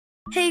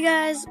Hey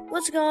guys,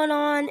 what's going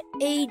on?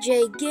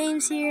 AJ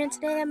Games here, and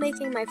today I'm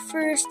making my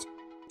first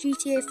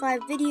GTA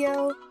 5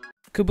 video.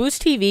 Caboose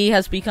TV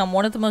has become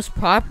one of the most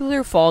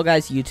popular Fall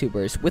Guys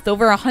YouTubers. With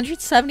over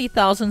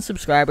 170,000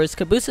 subscribers,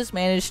 Caboose has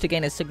managed to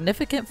gain a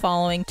significant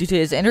following due to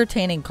his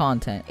entertaining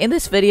content. In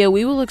this video,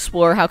 we will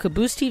explore how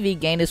Caboose TV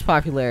gained his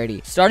popularity,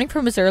 starting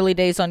from his early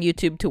days on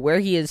YouTube to where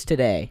he is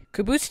today.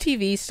 Caboose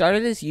TV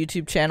started his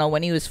YouTube channel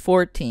when he was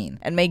 14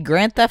 and made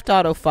Grand Theft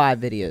Auto 5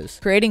 videos,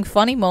 creating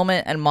funny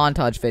moment and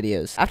montage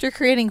videos. After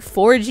creating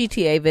 4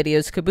 GTA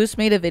videos, Caboose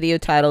made a video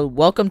titled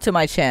 "Welcome to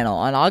my channel"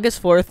 on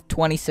August 4th,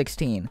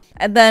 2016,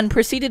 and then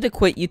proceeded to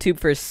quit YouTube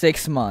for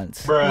 6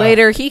 months.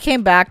 Later, he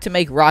came back to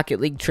make Rocket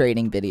League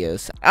trading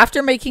videos.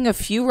 After making a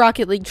few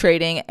Rocket League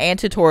trading and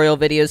tutorial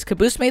videos,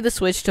 Caboose made the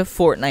switch to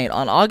Fortnite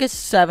on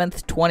August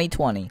 7th,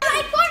 2020.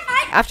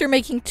 After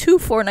making 2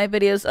 Fortnite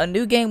videos, a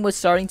new game was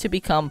starting to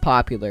become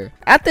popular.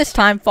 At this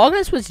time, Fall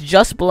Guys was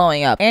just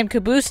blowing up, and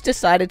Caboose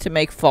decided to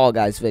make Fall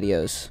Guys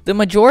videos. The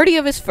majority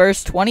of his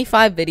first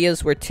 25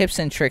 videos were tips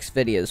and tricks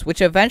videos,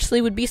 which eventually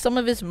would be some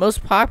of his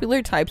most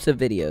popular types of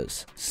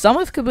videos. Some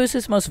of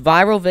Caboose's most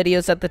viral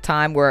videos at the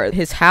time were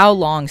his How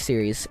Long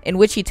series, in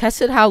which he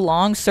tested how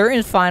long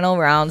certain final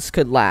rounds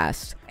could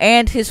last,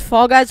 and his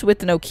Fall Guys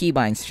with no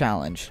keybinds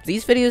challenge.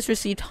 These videos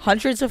received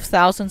hundreds of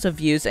thousands of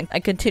views and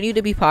continue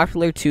to be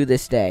popular to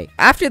this day.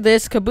 After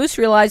this, Caboose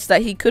realized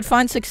that he could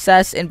find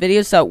success in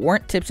videos that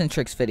weren't tips and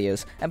tricks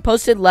videos, and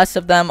posted less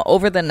of them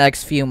over the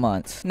next few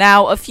months.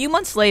 Now, a few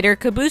months later,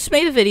 Caboose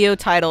made a video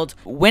titled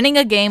 "Winning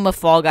a Game of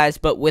Fall Guys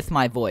but with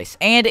My Voice,"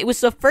 and it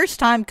was the first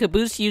time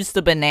Caboose used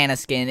the banana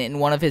skin in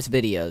one of his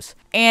videos.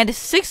 And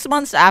 6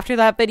 months after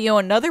that video,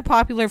 another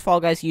popular Fall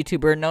Guys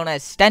YouTuber known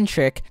as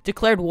Stentrick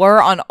declared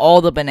war on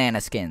all the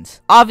banana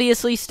skins.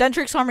 Obviously,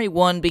 Stentrick's army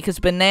won because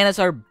bananas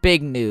are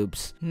big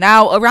noobs.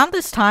 Now, around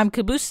this time,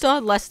 Caboose still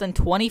had less than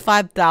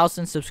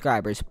 25,000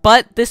 subscribers,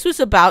 but this was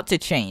about to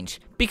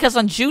change, because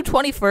on June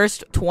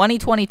 21st,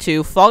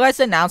 2022, Fall Guys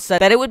announced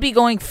that it would be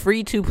going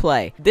free to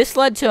play. This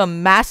led to a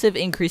massive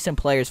increase in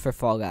players for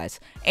Fall Guys,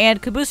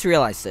 and Caboose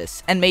realized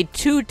this and made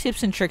 2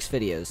 tips and tricks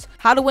videos: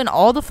 how to win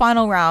all the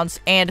final rounds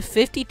and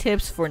 50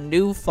 tips for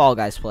new Fall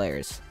Guys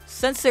players.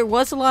 Since there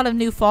was a lot of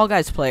new Fall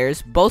Guys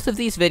players, both of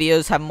these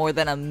videos have more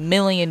than 1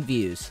 million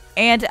views.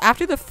 And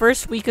after the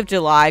first week of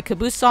July,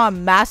 Caboose saw a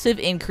massive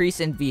increase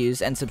in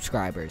views and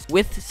subscribers.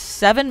 With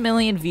 7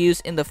 million views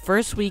in the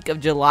first week of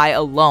July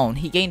alone,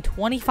 he gained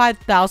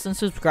 25,000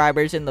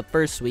 subscribers in the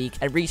first week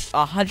and reached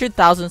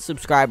 100,000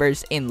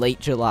 subscribers in late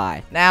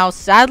July. Now,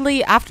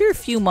 sadly, after a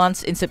few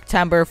months in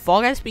September,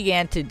 Fall Guys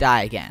began to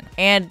die again,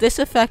 and this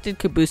affected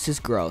Caboose's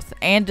growth.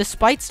 And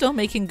despite still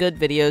making good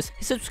videos,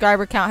 his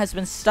subscriber count has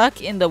been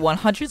stuck in the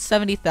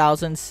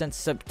 170,000 since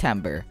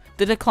September.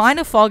 The decline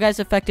of Fall Guys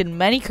affected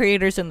many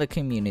creators in the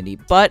community,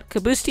 but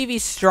Caboose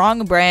TV's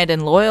strong brand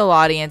and loyal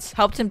audience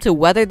helped him to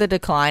weather the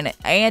decline,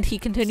 and he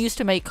continues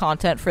to make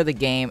content for the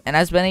game and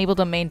has been able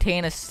to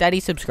maintain a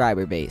steady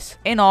subscriber base.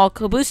 In all,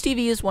 Caboose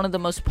TV is one of the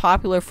most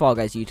popular Fall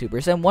Guys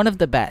YouTubers and one of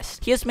the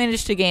best. He has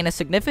managed to gain a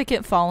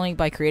significant following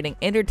by creating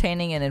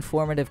entertaining and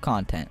informative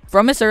content.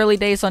 From his early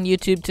days on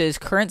YouTube to his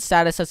current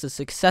status as a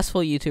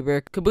successful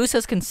YouTuber, Caboose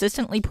has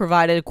consistently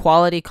provided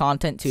quality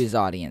content to his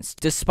audience,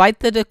 despite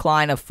the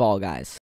decline of Fall Guys.